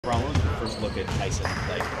What was your first look at Tyson?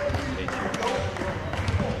 Like,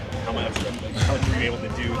 how much were you able to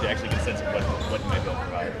do to actually get a sense of what he might be able to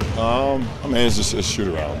provide? I mean, it's just a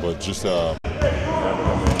shoot-around, but just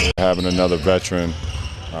having another veteran,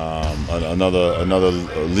 another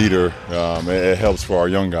leader, it helps for our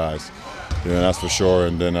young guys. That's for sure.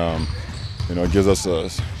 And then, it gives us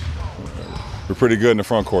we're pretty good in the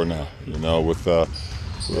front court now. With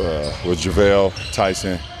JaVale,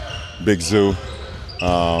 Tyson, Big Zoo.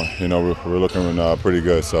 We're looking pretty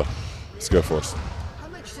good, so it's good for us. How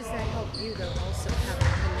much does that help you, though, also having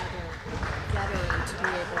another veteran to be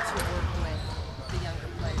able to work with the younger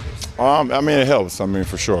players? I mean, it helps. I mean,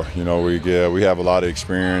 for sure. We have a lot of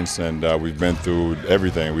experience, and we've been through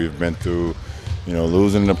everything. We've been through,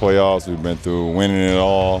 losing in the playoffs. We've been through winning it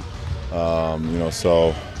all.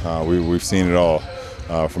 We've seen it all,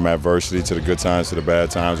 from adversity to the good times to the bad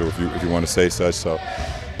times, or if you want to say such. So.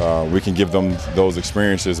 We can give them those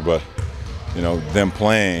experiences, but them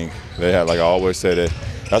playing, they have, like I always say, that's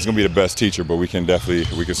going to be the best teacher. But we can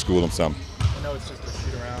school them some. I know it's just a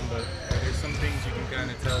shoot around, but are there some things you can kind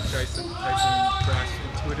of tell Tyson perhaps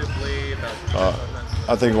intuitively about?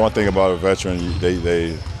 I think one thing about a veteran,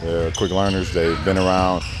 they're quick learners. They've been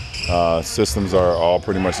around. Systems are all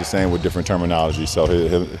pretty much the same with different terminology. So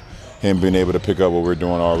him being able to pick up what we're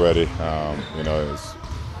doing already, it's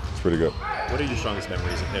pretty good. What are your strongest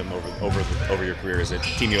memories of him over your career? Is it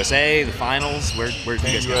Team USA, the finals? Where do you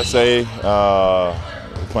guys go? USA,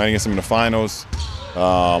 playing against him in the finals,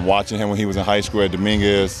 watching him when he was in high school at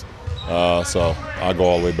Dominguez. So I go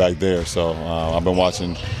all the way back there. So I've been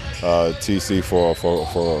watching TC for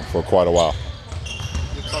quite a while.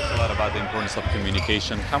 You talked a lot about the importance of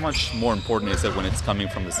communication. How much more important is it when it's coming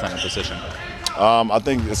from the center position? I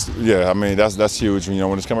think that's huge.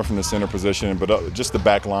 When it's coming from the center position, but just the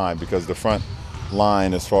back line, because the front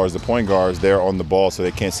line, as far as the point guards, they're on the ball, so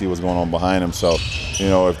they can't see what's going on behind them. So,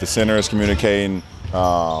 if the center is communicating,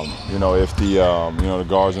 if the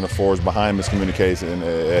guards and the forwards behind them is communicating,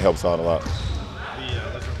 it helps out a lot.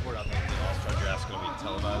 There's a report out that the All-Star Draft is going to be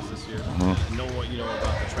televised this year. Knowing what you know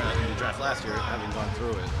about the draft last year, having gone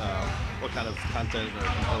through it, what kind of content or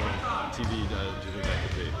compelling TV do you think that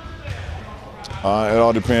could be? It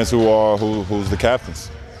all depends who's the captains.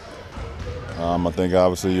 I think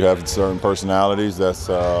obviously you have certain personalities that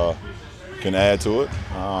can add to it,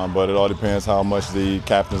 but it all depends how much the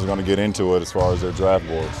captains are going to get into it as far as their draft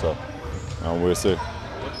board. So we'll see.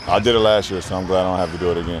 I did it last year, so I'm glad I don't have to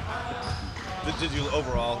do it again. Did you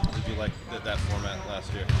like that format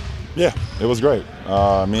last year? Yeah, it was great.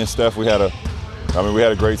 Me and Steph, we had a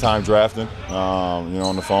great time drafting.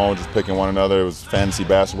 On the phone, just picking one another. It was fantasy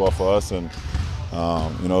basketball for us, and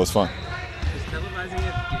it was fun. Is televising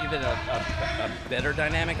it even a better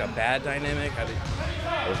dynamic, a bad dynamic?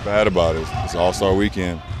 What's bad about it? It's All-Star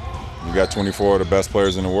Weekend. You got 24 of the best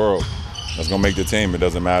players in the world. That's going to make the team. It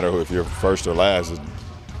doesn't matter if you're first or last.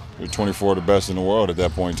 You're 24 of the best in the world at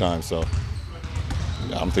that point in time. So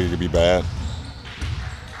I'm thinking it could be bad.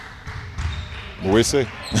 But we'll see.